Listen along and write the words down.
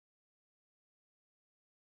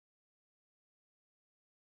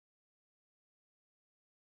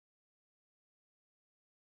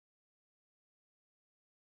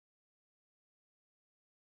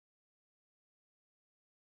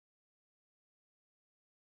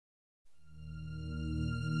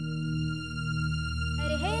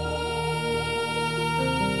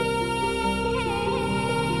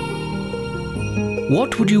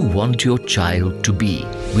What would you want your child to be?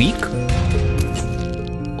 Weak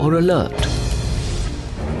or alert?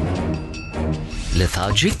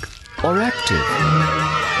 Lethargic or active?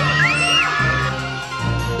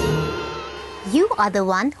 You are the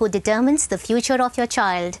one who determines the future of your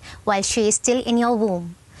child while she is still in your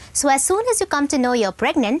womb. So as soon as you come to know you're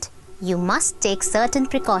pregnant, you must take certain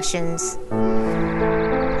precautions.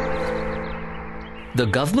 The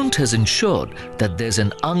government has ensured that there's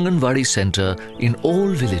an Anganwadi center in all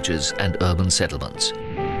villages and urban settlements.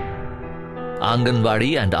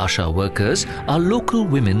 Anganwadi and Asha workers are local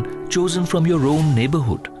women chosen from your own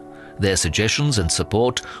neighborhood. Their suggestions and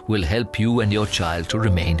support will help you and your child to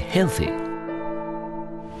remain healthy.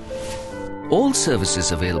 All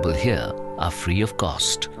services available here are free of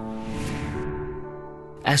cost.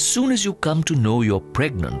 As soon as you come to know you're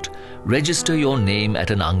pregnant, register your name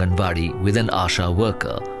at an Anganwadi with an Asha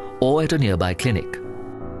worker or at a nearby clinic.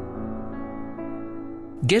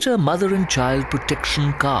 Get a mother and child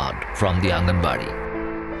protection card from the Anganwadi.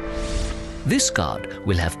 This card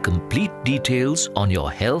will have complete details on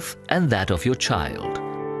your health and that of your child.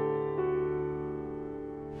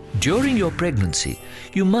 During your pregnancy,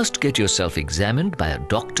 you must get yourself examined by a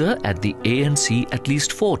doctor at the ANC at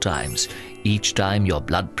least 4 times. Each time your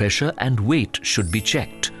blood pressure and weight should be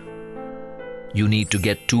checked. You need to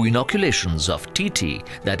get 2 inoculations of TT,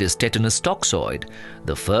 that is tetanus toxoid,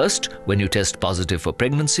 the first when you test positive for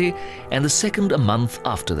pregnancy and the second a month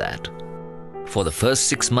after that. For the first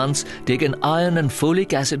 6 months, take an iron and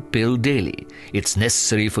folic acid pill daily. It's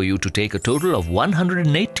necessary for you to take a total of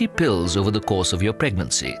 180 pills over the course of your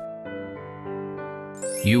pregnancy.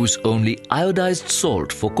 Use only iodized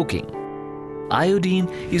salt for cooking. Iodine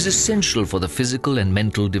is essential for the physical and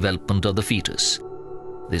mental development of the fetus.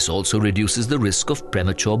 This also reduces the risk of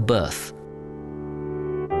premature birth.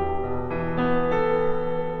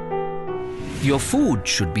 Your food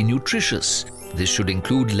should be nutritious. This should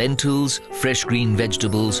include lentils, fresh green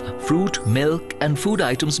vegetables, fruit, milk, and food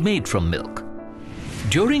items made from milk.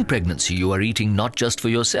 During pregnancy, you are eating not just for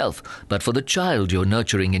yourself, but for the child you're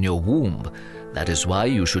nurturing in your womb. That is why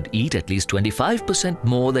you should eat at least 25%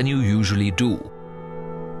 more than you usually do.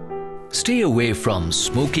 Stay away from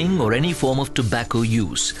smoking or any form of tobacco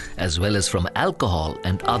use, as well as from alcohol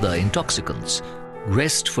and other intoxicants.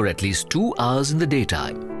 Rest for at least 2 hours in the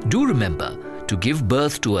daytime. Do remember, to give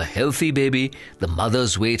birth to a healthy baby, the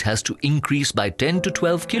mother's weight has to increase by 10 to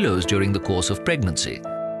 12 kilos during the course of pregnancy.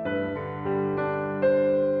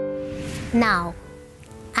 Now,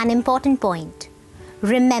 an important point.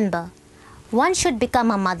 Remember, one should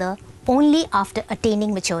become a mother only after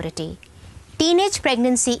attaining maturity. Teenage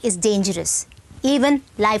pregnancy is dangerous, even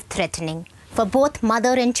life-threatening, for both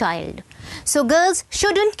mother and child. So girls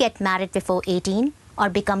shouldn't get married before 18 or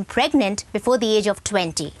become pregnant before the age of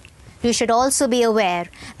 20. You should also be aware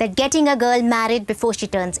that getting a girl married before she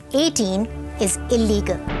turns 18 is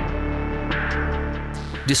illegal.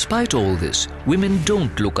 Despite all this, women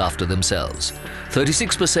don't look after themselves.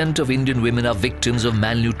 36% of Indian women are victims of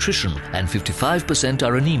malnutrition and 55%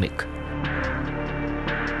 are anemic.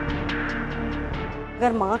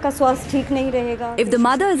 If the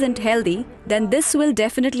mother isn't healthy, then this will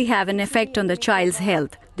definitely have an effect on the child's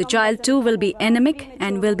health. The child too will be anemic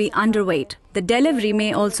and will be underweight. The delivery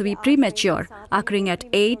may also be premature, occurring at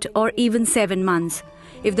 8 or even 7 months.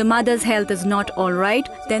 If the mother's health is not all right,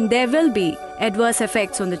 then there will be adverse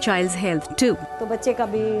effects on the child's health too.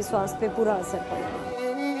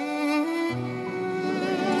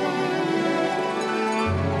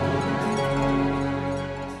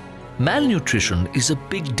 Malnutrition is a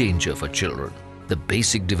big danger for children. The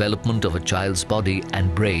basic development of a child's body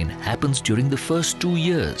and brain happens during the first 2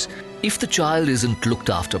 years. If the child isn't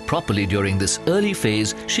looked after properly during this early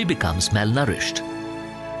phase, she becomes malnourished.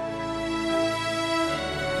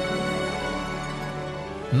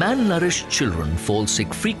 Malnourished children fall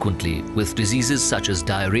sick frequently with diseases such as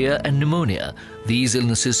diarrhea and pneumonia. These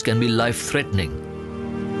illnesses can be life-threatening.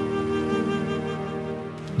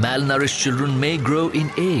 Malnourished children may grow in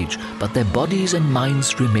age, but their bodies and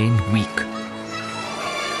minds remain weak.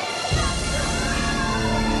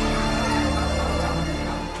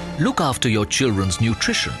 Look after your children's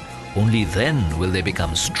nutrition. Only then will they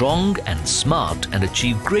become strong and smart and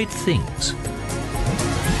achieve great things.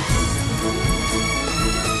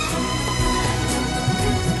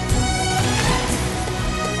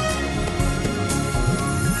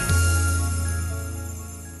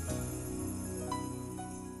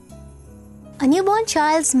 A newborn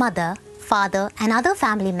child's mother, father and other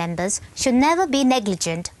family members should never be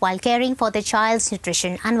negligent while caring for their child's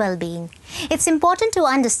nutrition and well-being. It's important to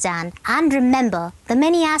understand and remember the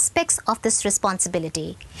many aspects of this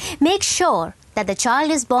responsibility. Make sure that the child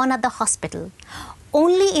is born at the hospital.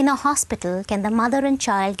 Only in a hospital can the mother and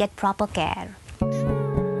child get proper care.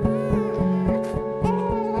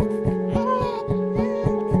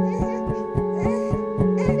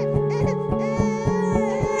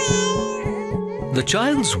 The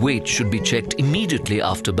child's weight should be checked immediately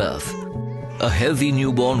after birth. A healthy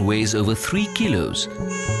newborn weighs over 3 kilos.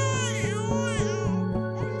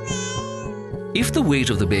 If the weight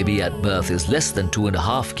of the baby at birth is less than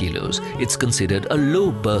 2.5 kilos, it's considered a low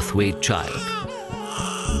birth weight child.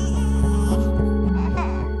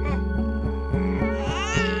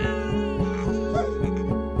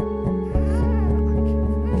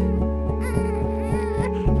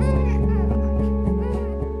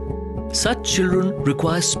 Such children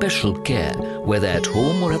require special care, whether at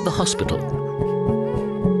home or at the hospital.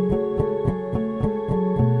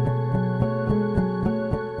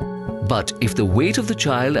 But if the weight of the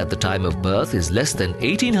child at the time of birth is less than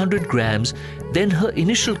 1800 grams, then her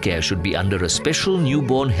initial care should be under a special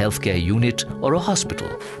newborn healthcare unit or a hospital.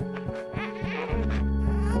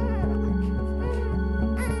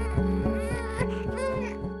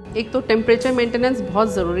 एक तो temperature maintenance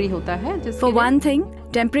बहुत ज़रूरी होता है. For one thing,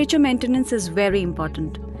 temperature maintenance is very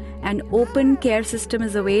important. An open care system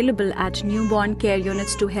is available at newborn care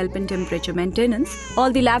units to help in temperature maintenance.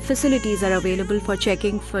 All the lab facilities are available for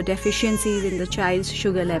checking for deficiencies in the child's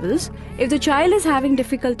sugar levels. If the child is having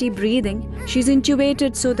difficulty breathing, she's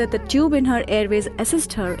intubated so that the tube in her airways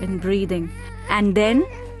assists her in breathing. And then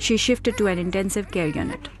she's shifted to an intensive care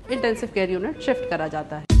unit. Intensive care unit shift करा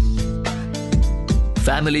जाता है.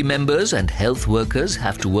 Family members and health workers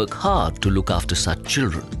have to work hard to look after such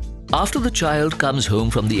children. After the child comes home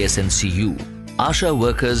from the SNCU, ASHA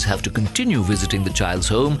workers have to continue visiting the child's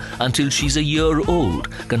home until she's a year old,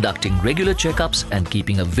 conducting regular checkups and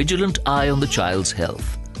keeping a vigilant eye on the child's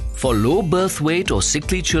health. For low birth weight or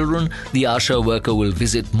sickly children, the ASHA worker will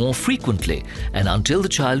visit more frequently and until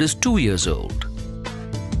the child is 2 years old.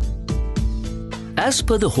 As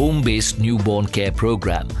per the home-based newborn care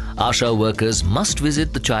program, ASHA workers must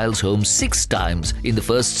visit the child's home 6 times in the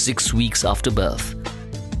first 6 weeks after birth.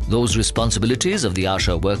 Those responsibilities of the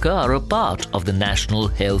ASHA worker are a part of the National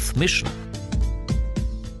Health Mission.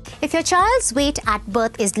 If your child's weight at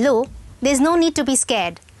birth is low, there's no need to be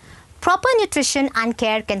scared. Proper nutrition and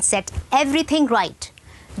care can set everything right.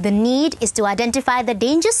 The need is to identify the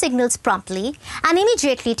danger signals promptly and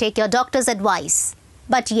immediately take your doctor's advice.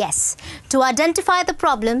 But yes, to identify the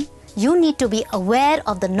problem, you need to be aware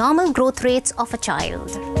of the normal growth rates of a child.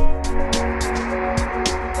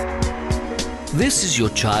 This is your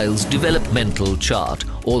child's developmental chart,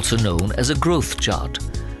 also known as a growth chart.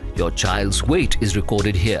 Your child's weight is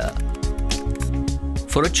recorded here.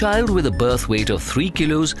 For a child with a birth weight of 3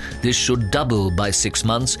 kilos, this should double by 6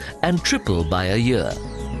 months and triple by a year.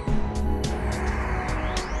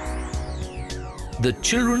 The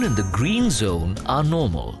children in the green zone are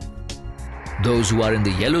normal. Those who are in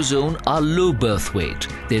the yellow zone are low birth weight.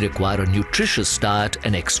 They require a nutritious diet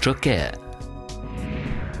and extra care.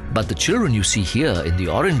 But the children you see here in the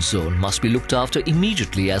orange zone must be looked after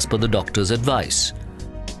immediately as per the doctor's advice.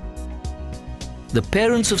 The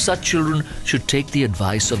parents of such children should take the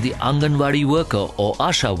advice of the Anganwadi worker or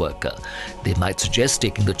ASHA worker. They might suggest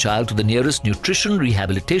taking the child to the nearest nutrition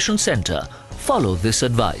rehabilitation center. Follow this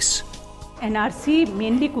advice. NRC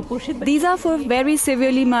mainly kuposhit. These are for very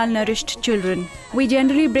severely malnourished children. We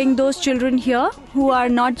generally bring those children here who are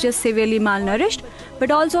not just severely malnourished, but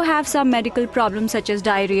also have some medical problems such as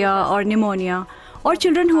diarrhea or pneumonia, or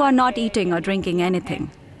children who are not eating or drinking anything.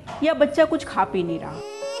 या बच्चा कुछ खा P नहीं रहा.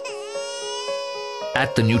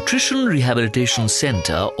 At the Nutrition Rehabilitation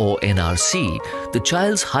Center or NRC, the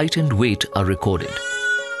child's height and weight are recorded.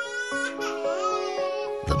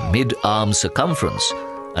 The mid-arm circumference,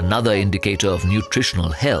 another indicator of nutritional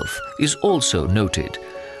health, is also noted.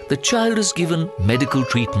 The child is given medical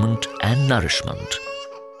treatment and nourishment.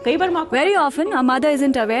 Very often, a mother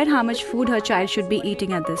isn't aware how much food her child should be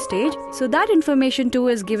eating at this stage, so that information too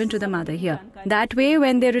is given to the mother here. That way,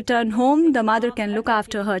 when they return home, the mother can look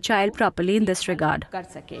after her child properly in this regard.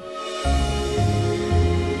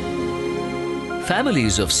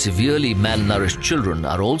 Families of severely malnourished children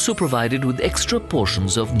are also provided with extra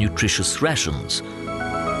portions of nutritious rations.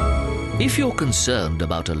 If you're concerned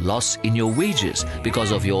about a loss in your wages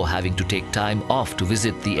because of your having to take time off to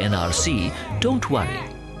visit the NRC, don't worry.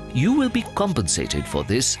 You will be compensated for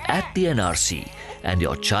this at the NRC and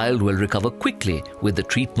your child will recover quickly with the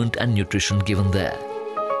treatment and nutrition given there.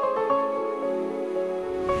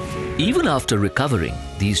 Even after recovering,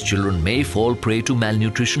 these children may fall prey to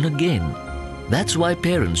malnutrition again. That's why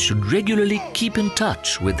parents should regularly keep in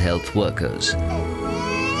touch with health workers.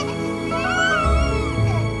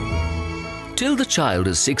 Till the child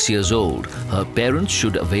is 6 years old, her parents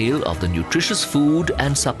should avail of the nutritious food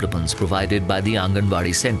and supplements provided by the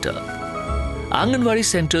Anganwadi Center. Anganwadi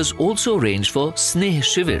centers also arrange for Sneh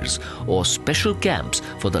Shivers or special camps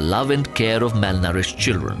for the love and care of malnourished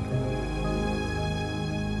children.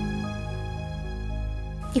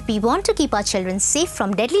 If we want to keep our children safe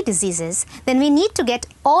from deadly diseases, then we need to get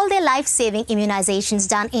all their life-saving immunizations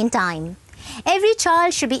done in time. Every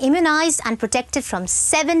child should be immunized and protected from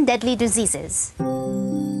 7 deadly diseases.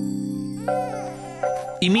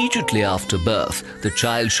 Immediately after birth, the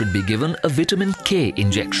child should be given a vitamin K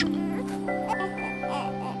injection.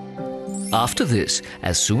 After this,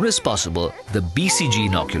 as soon as possible, the BCG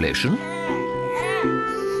inoculation,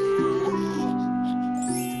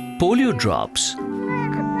 polio drops,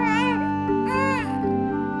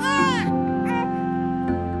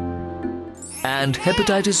 and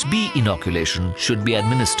hepatitis B inoculation should be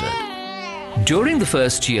administered. During the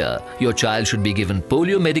first year, your child should be given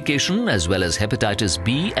polio medication as well as hepatitis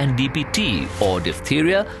B and DPT or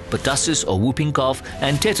diphtheria, pertussis or whooping cough,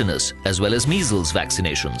 and tetanus as well as measles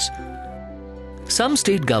vaccinations. Some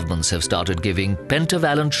state governments have started giving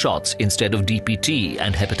pentavalent shots instead of DPT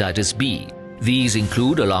and hepatitis B. These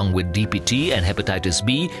include, along with DPT and hepatitis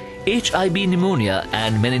B, HIV pneumonia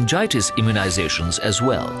and meningitis immunizations as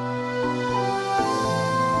well.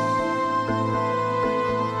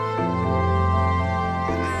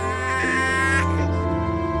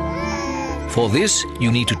 For this,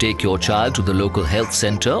 you need to take your child to the local health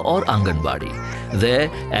center or Anganwadi.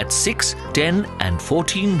 There, at 6, 10 and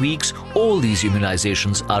 14 weeks, all these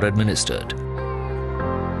immunizations are administered.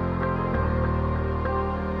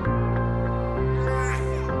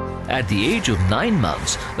 At the age of 9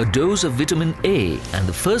 months, a dose of vitamin A and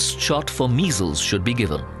the first shot for measles should be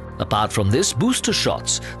given. Apart from this, booster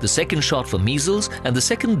shots, the second shot for measles and the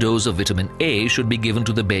second dose of vitamin A should be given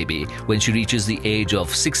to the baby when she reaches the age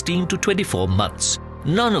of 16 to 24 months.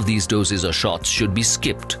 None of these doses or shots should be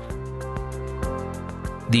skipped.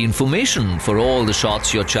 The information for all the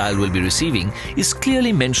shots your child will be receiving is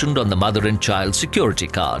clearly mentioned on the mother and child security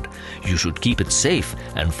card. You should keep it safe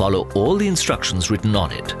and follow all the instructions written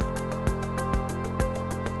on it.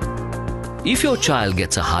 If your child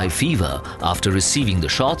gets a high fever after receiving the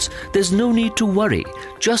shots, there's no need to worry.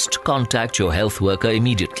 Just contact your health worker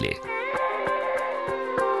immediately.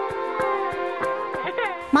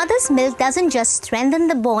 Mother's milk doesn't just strengthen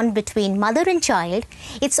the bond between mother and child,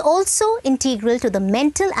 it's also integral to the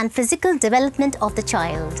mental and physical development of the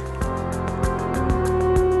child.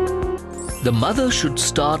 The mother should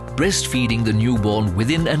start breastfeeding the newborn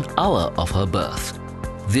within an hour of her birth.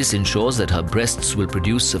 This ensures that her breasts will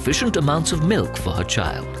produce sufficient amounts of milk for her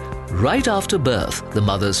child. Right after birth, the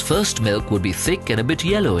mother's first milk would be thick and a bit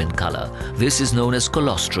yellow in color. This is known as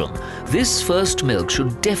colostrum. This first milk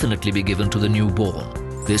should definitely be given to the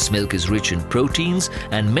newborn. This milk is rich in proteins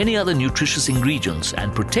and many other nutritious ingredients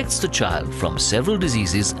and protects the child from several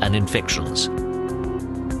diseases and infections.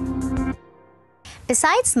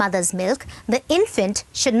 Besides mother's milk, the infant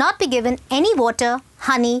should not be given any water,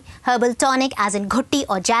 honey, herbal tonic as in ghutti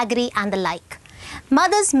or jaggery and the like.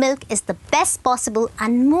 Mother's milk is the best possible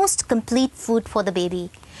and most complete food for the baby.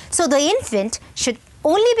 So the infant should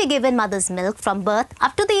only be given mother's milk from birth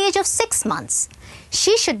up to the age of 6 months.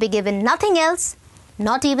 She should be given nothing else,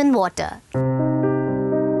 not even water.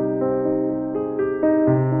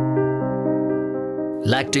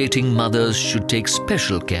 Lactating mothers should take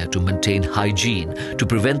special care to maintain hygiene to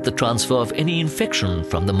prevent the transfer of any infection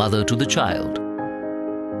from the mother to the child.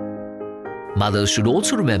 Mothers should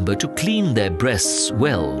also remember to clean their breasts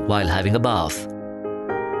well while having a bath.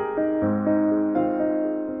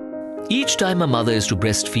 Each time a mother is to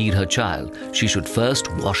breastfeed her child, she should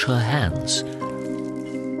first wash her hands.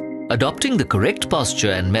 Adopting the correct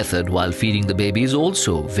posture and method while feeding the baby is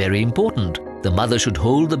also very important. The mother should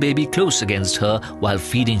hold the baby close against her while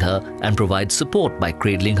feeding her and provide support by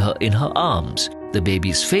cradling her in her arms. The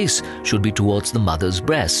baby's face should be towards the mother's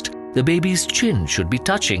breast. The baby's chin should be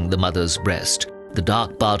touching the mother's breast. The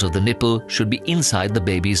dark part of the nipple should be inside the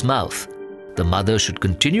baby's mouth. The mother should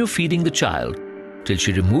continue feeding the child till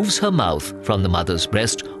she removes her mouth from the mother's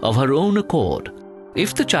breast of her own accord.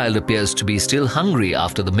 If the child appears to be still hungry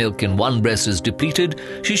after the milk in one breast is depleted,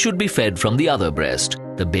 she should be fed from the other breast.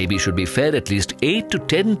 The baby should be fed at least 8 to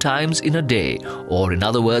 10 times in a day, or in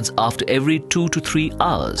other words, after every 2 to 3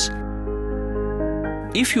 hours.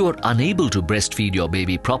 If you are unable to breastfeed your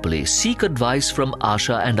baby properly, seek advice from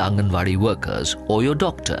Asha and Anganwadi workers or your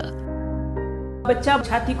doctor.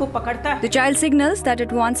 The child signals that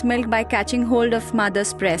it wants milk by catching hold of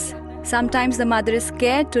mother's breast. Sometimes the mother is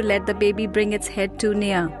scared to let the baby bring its head too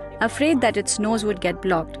near, afraid that its nose would get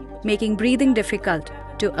blocked. making breathing difficult.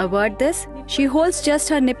 To avoid this, she holds just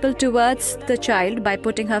her nipple towards the child by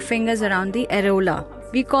putting her fingers around the areola.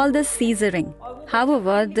 We call this seizuring.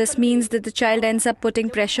 However, this means that the child ends up putting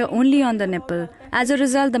pressure only on the nipple. As a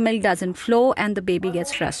result, the milk doesn't flow and the baby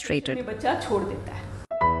gets frustrated.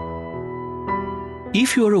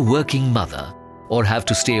 If you're a working mother or have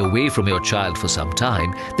to stay away from your child for some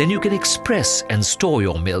time, then you can express and store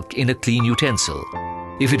your milk in a clean utensil.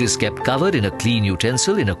 If it is kept covered in a clean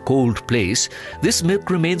utensil in a cold place, this milk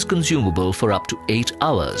remains consumable for up to 8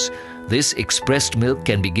 hours. This expressed milk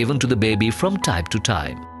can be given to the baby from time to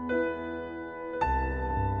time.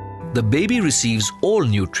 The baby receives all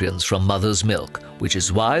nutrients from mother's milk, which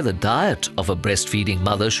is why the diet of a breastfeeding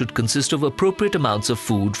mother should consist of appropriate amounts of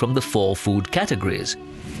food from the 4 food categories.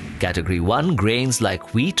 Category 1, grains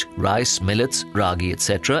like wheat, rice, millets, ragi,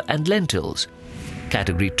 etc. and lentils.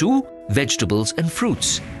 Category 2, vegetables and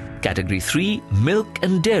fruits. Category 3, milk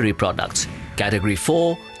and dairy products. Category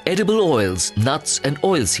 4, edible oils, nuts and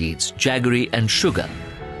oilseeds, jaggery and sugar.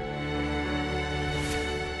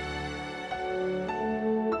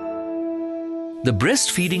 The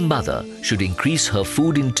breastfeeding mother should increase her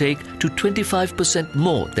food intake to 25%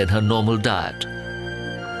 more than her normal diet.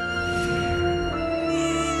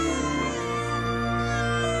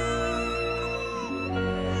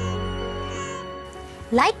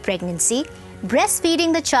 Like pregnancy,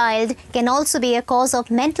 breastfeeding the child can also be a cause of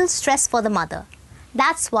mental stress for the mother.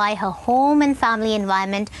 That's why her home and family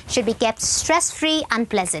environment should be kept stress-free and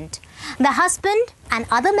pleasant. The husband and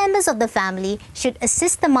other members of the family should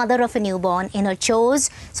assist the mother of a newborn in her chores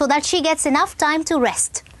so that she gets enough time to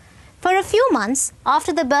rest. For a few months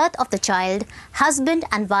after the birth of the child, husband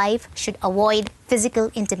and wife should avoid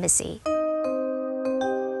physical intimacy.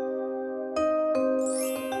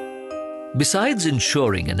 Besides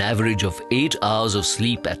ensuring an average of 8 hours of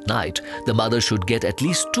sleep at night, the mother should get at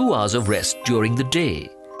least 2 hours of rest during the day.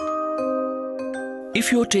 If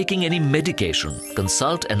you're taking any medication,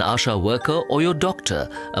 consult an ASHA worker or your doctor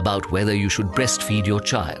about whether you should breastfeed your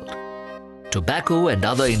child. Tobacco and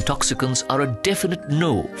other intoxicants are a definite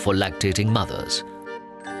no for lactating mothers.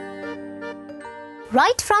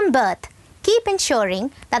 Right from birth, keep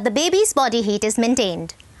ensuring that the baby's body heat is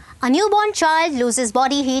maintained. A newborn child loses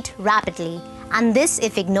body heat rapidly, and this,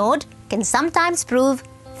 if ignored, can sometimes prove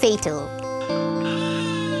fatal.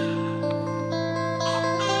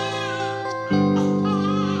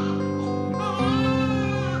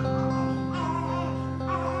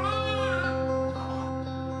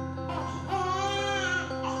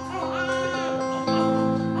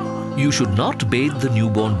 You should not bathe the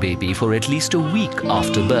newborn baby for at least a week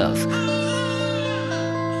after birth.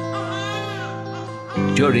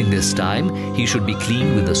 During this time, he should be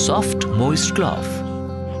cleaned with a soft, moist cloth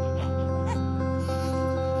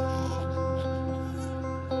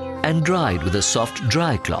and dried with a soft,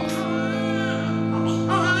 dry cloth.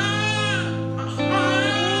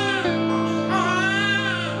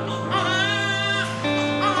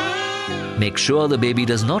 Make sure the baby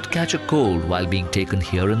does not catch a cold while being taken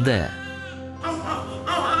here and there.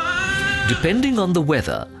 Depending on the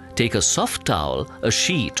weather, take a soft towel, a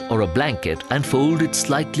sheet or a blanket and fold it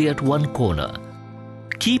slightly at one corner.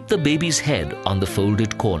 Keep the baby's head on the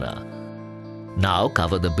folded corner. Now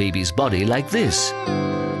cover the baby's body like this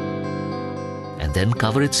and then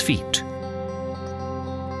cover its feet.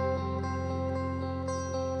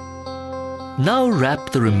 Now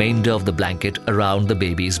wrap the remainder of the blanket around the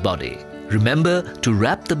baby's body. Remember to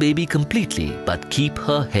wrap the baby completely but keep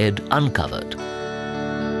her head uncovered.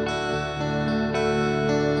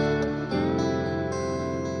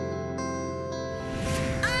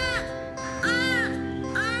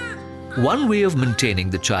 One way of maintaining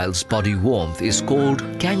the child's body warmth is called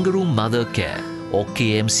kangaroo mother care or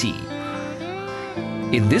KMC.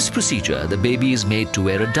 In this procedure, the baby is made to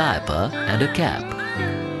wear a diaper and a cap.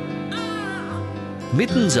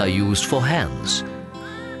 Mittens are used for hands.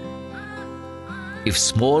 If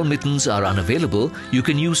small mittens are unavailable, you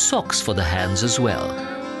can use socks for the hands as well.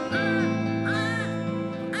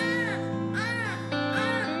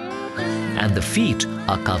 And the feet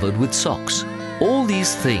are covered with socks. All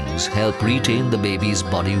these things help retain the baby's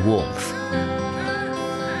body warmth.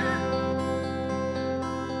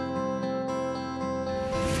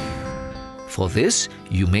 For this,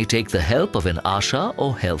 you may take the help of an ASHA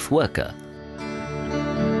or health worker.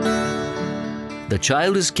 The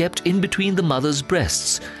child is kept in between the mother's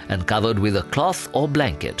breasts and covered with a cloth or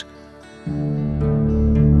blanket.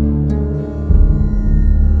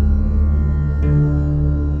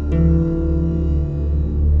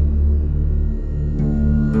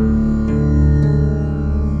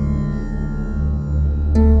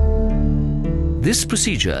 This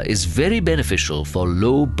procedure is very beneficial for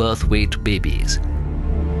low birth weight babies.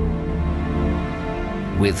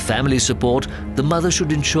 With family support, the mother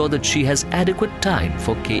should ensure that she has adequate time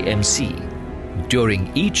for KMC.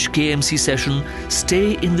 During each KMC session,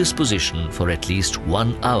 stay in this position for at least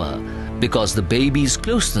 1 hour, because the baby's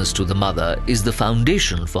closeness to the mother is the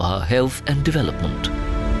foundation for her health and development.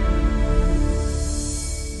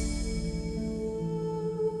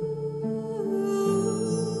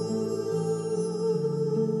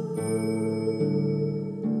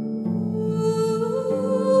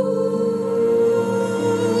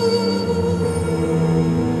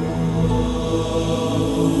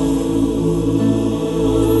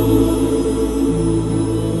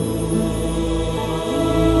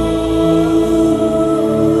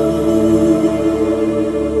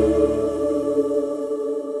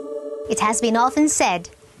 It has been often said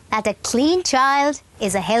that a clean child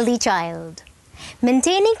is a healthy child.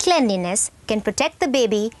 Maintaining cleanliness can protect the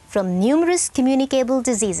baby from numerous communicable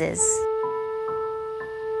diseases.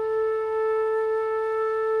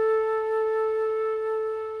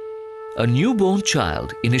 A newborn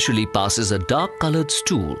child initially passes a dark-colored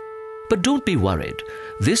stool, but don't be worried.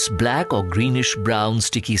 This black or greenish-brown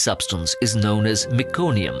sticky substance is known as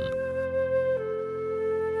meconium.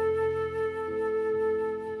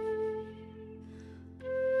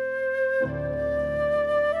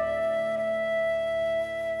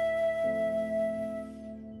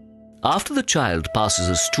 After the child passes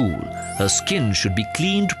a stool, her skin should be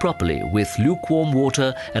cleaned properly with lukewarm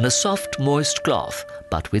water and a soft, moist cloth,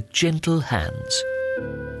 but with gentle hands.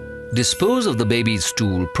 Dispose of the baby's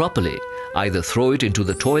stool properly. Either throw it into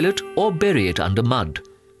the toilet or bury it under mud.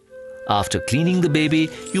 After cleaning the baby,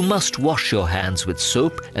 you must wash your hands with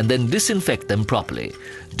soap and then disinfect them properly.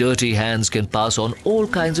 Dirty hands can pass on all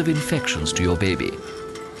kinds of infections to your baby.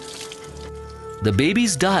 The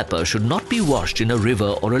baby's diaper should not be washed in a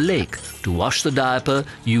river or a lake. To wash the diaper,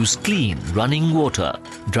 use clean, running water.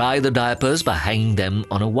 Dry the diapers by hanging them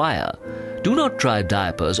on a wire. Do not dry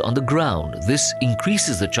diapers on the ground. This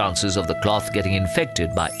increases the chances of the cloth getting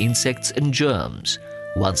infected by insects and germs.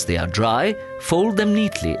 Once they are dry, fold them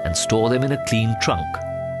neatly and store them in a clean trunk.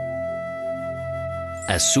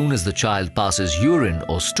 As soon as the child passes urine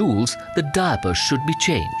or stools, the diaper should be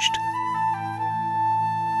changed.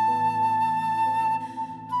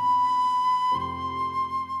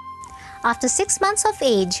 After 6 months of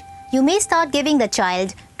age, you may start giving the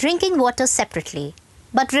child drinking water separately.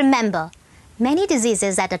 But remember, many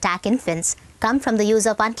diseases that attack infants come from the use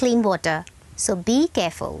of unclean water, so be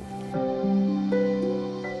careful.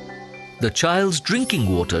 The child's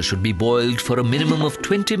drinking water should be boiled for a minimum of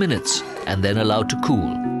 20 minutes and then allowed to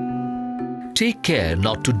cool. Take care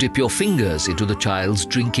not to dip your fingers into the child's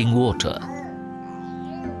drinking water.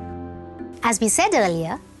 As we said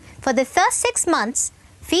earlier, for the first 6 months,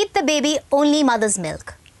 feed the baby only mother's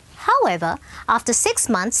milk. However, after 6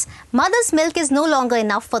 months, mother's milk is no longer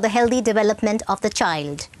enough for the healthy development of the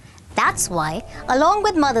child. That's why, along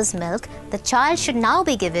with mother's milk, the child should now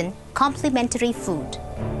be given complementary food.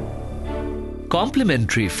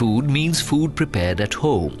 Complementary food means food prepared at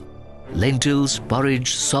home. Lentils,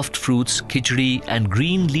 porridge, soft fruits, khichdi and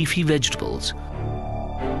green leafy vegetables.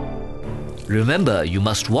 Remember, you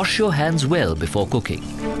must wash your hands well before cooking.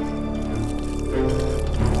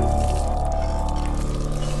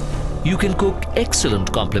 You can cook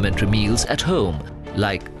excellent complementary meals at home,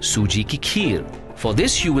 like suji ki kheer. For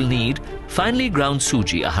this you will need finely ground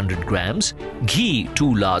suji 100 grams, ghee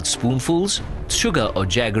 2 large spoonfuls, sugar or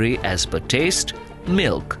jaggery as per taste,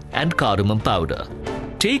 milk and cardamom powder.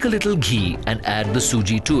 Take a little ghee and add the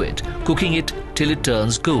suji to it, cooking it till it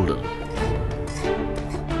turns golden.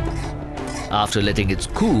 After letting it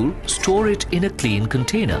cool, store it in a clean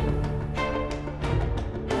container.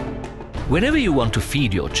 Whenever you want to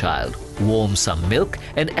feed your child, warm some milk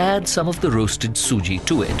and add some of the roasted suji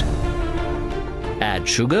to it. Add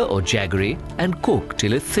sugar or jaggery and cook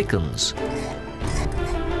till it thickens.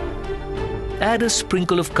 Add a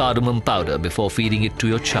sprinkle of cardamom powder before feeding it to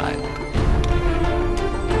your child.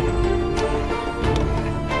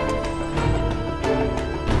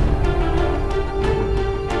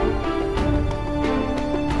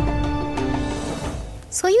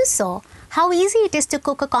 So you saw how easy it is to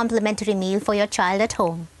cook a complementary meal for your child at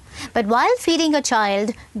home. But while feeding your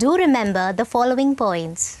child, do remember the following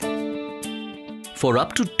points. For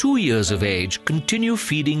up to 2 years of age, continue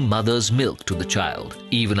feeding mother's milk to the child.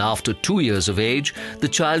 Even after 2 years of age, the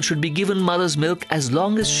child should be given mother's milk as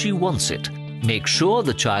long as she wants it. Make sure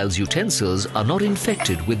the child's utensils are not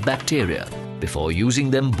infected with bacteria. Before using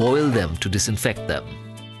them, boil them to disinfect them.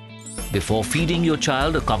 Before feeding your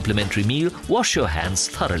child a complementary meal, wash your hands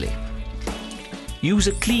thoroughly. Use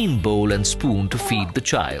a clean bowl and spoon to feed the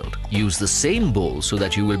child. Use the same bowl so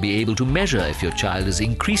that you will be able to measure if your child is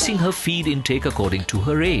increasing her feed intake according to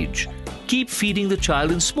her age. Keep feeding the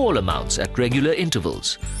child in small amounts at regular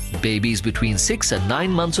intervals. Babies between 6 and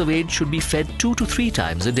 9 months of age should be fed 2 to 3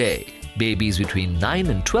 times a day. Babies between 9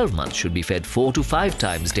 and 12 months should be fed 4 to 5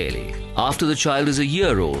 times daily. After the child is a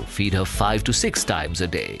year old, feed her 5 to 6 times a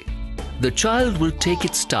day. The child will take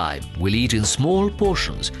its time, will eat in small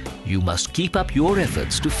portions. You must keep up your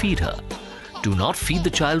efforts to feed her. Do not feed the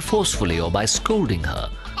child forcefully or by scolding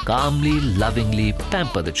her. Calmly, lovingly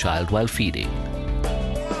pamper the child while feeding.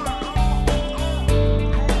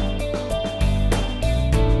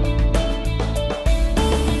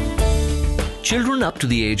 Children up to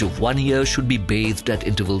the age of 1 year should be bathed at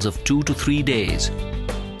intervals of 2 to 3 days.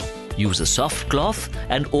 Use a soft cloth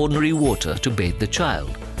and ordinary water to bathe the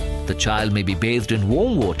child. The child may be bathed in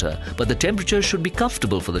warm water, but the temperature should be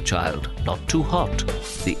comfortable for the child, not too hot.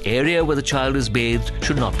 The area where the child is bathed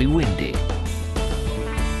should not be windy.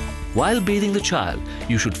 While bathing the child,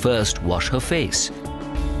 you should first wash her face.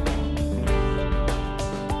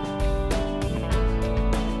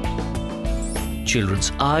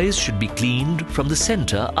 Children's eyes should be cleaned from the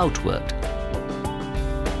center outward.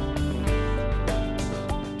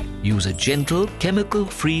 Use a gentle,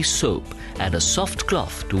 chemical-free soap and a soft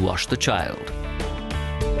cloth to wash the child.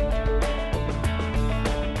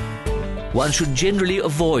 One should generally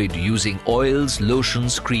avoid using oils,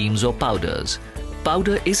 lotions, creams or powders.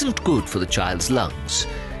 Powder isn't good for the child's lungs.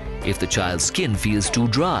 If the child's skin feels too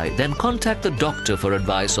dry, then contact the doctor for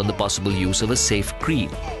advice on the possible use of a safe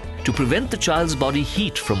cream. To prevent the child's body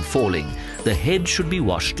heat from falling, the head should be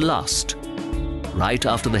washed last. Right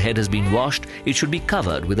after the head has been washed, it should be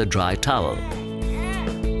covered with a dry towel.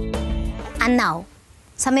 And now,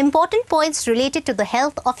 some important points related to the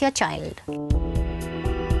health of your child.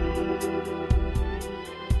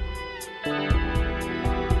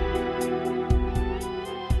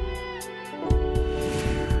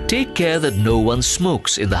 Take care that no one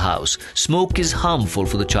smokes in the house. Smoke is harmful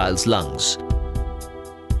for the child's lungs.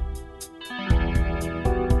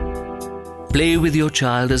 Play with your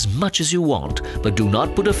child as much as you want, but do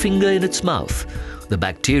not put a finger in its mouth. The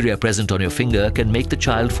bacteria present on your finger can make the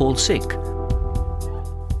child fall sick.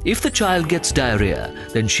 If the child gets diarrhea,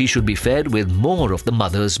 then she should be fed with more of the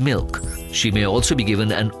mother's milk. She may also be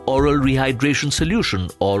given an oral rehydration solution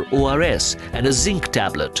or ORS and a zinc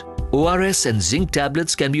tablet. ORS and zinc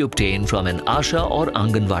tablets can be obtained from an Asha or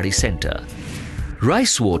Anganwadi center.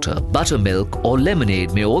 Rice water, buttermilk or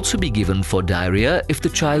lemonade may also be given for diarrhea if the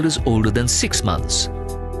child is older than 6 months.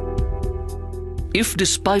 If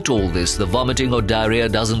despite all this the vomiting or diarrhea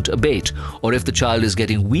doesn't abate, or if the child is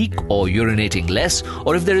getting weak or urinating less,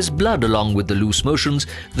 or if there is blood along with the loose motions,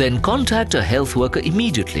 then contact a health worker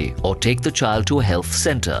immediately or take the child to a health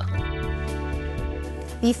center.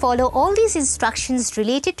 We follow all these instructions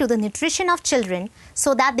related to the nutrition of children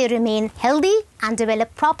so that they remain healthy and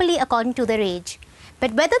develop properly according to their age.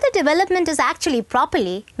 But whether the development is actually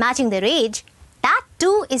properly matching their age, that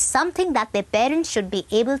too is something that their parents should be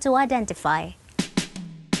able to identify.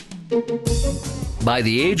 By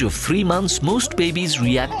the age of 3 months, most babies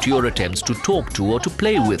react to your attempts to talk to or to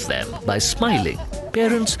play with them by smiling.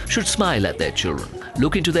 Parents should smile at their children,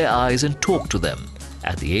 look into their eyes and talk to them.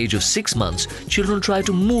 At the age of 6 months, children try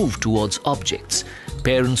to move towards objects.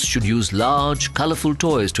 Parents should use large, colorful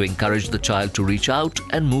toys to encourage the child to reach out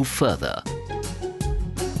and move further.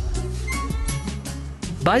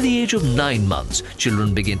 By the age of 9 months,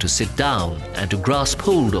 children begin to sit down and to grasp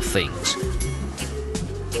hold of things.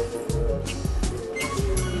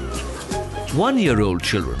 1-year-old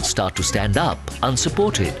children start to stand up,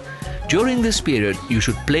 unsupported. During this period, you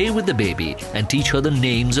should play with the baby and teach her the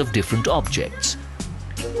names of different objects.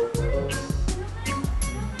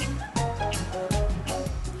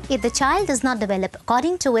 If the child does not develop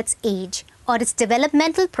according to its age or its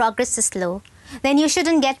developmental progress is slow, then you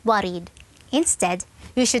shouldn't get worried. Instead,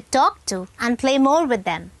 you should talk to and play more with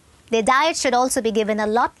them. Their diet should also be given a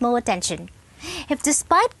lot more attention. If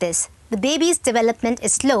despite this, the baby's development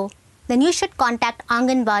is slow, then you should contact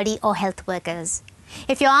Anganwadi or health workers.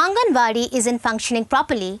 If your Anganwadi isn't functioning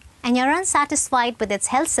properly and you're unsatisfied with its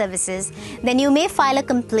health services, then you may file a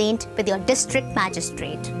complaint with your district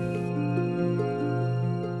magistrate.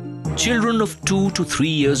 Children of 2 to 3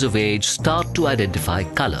 years of age start to identify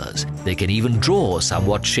colors. They can even draw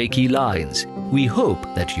somewhat shaky lines. We hope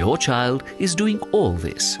that your child is doing all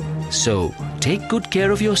this. So, take good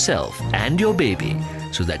care of yourself and your baby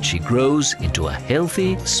so that she grows into a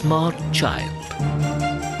healthy, smart child.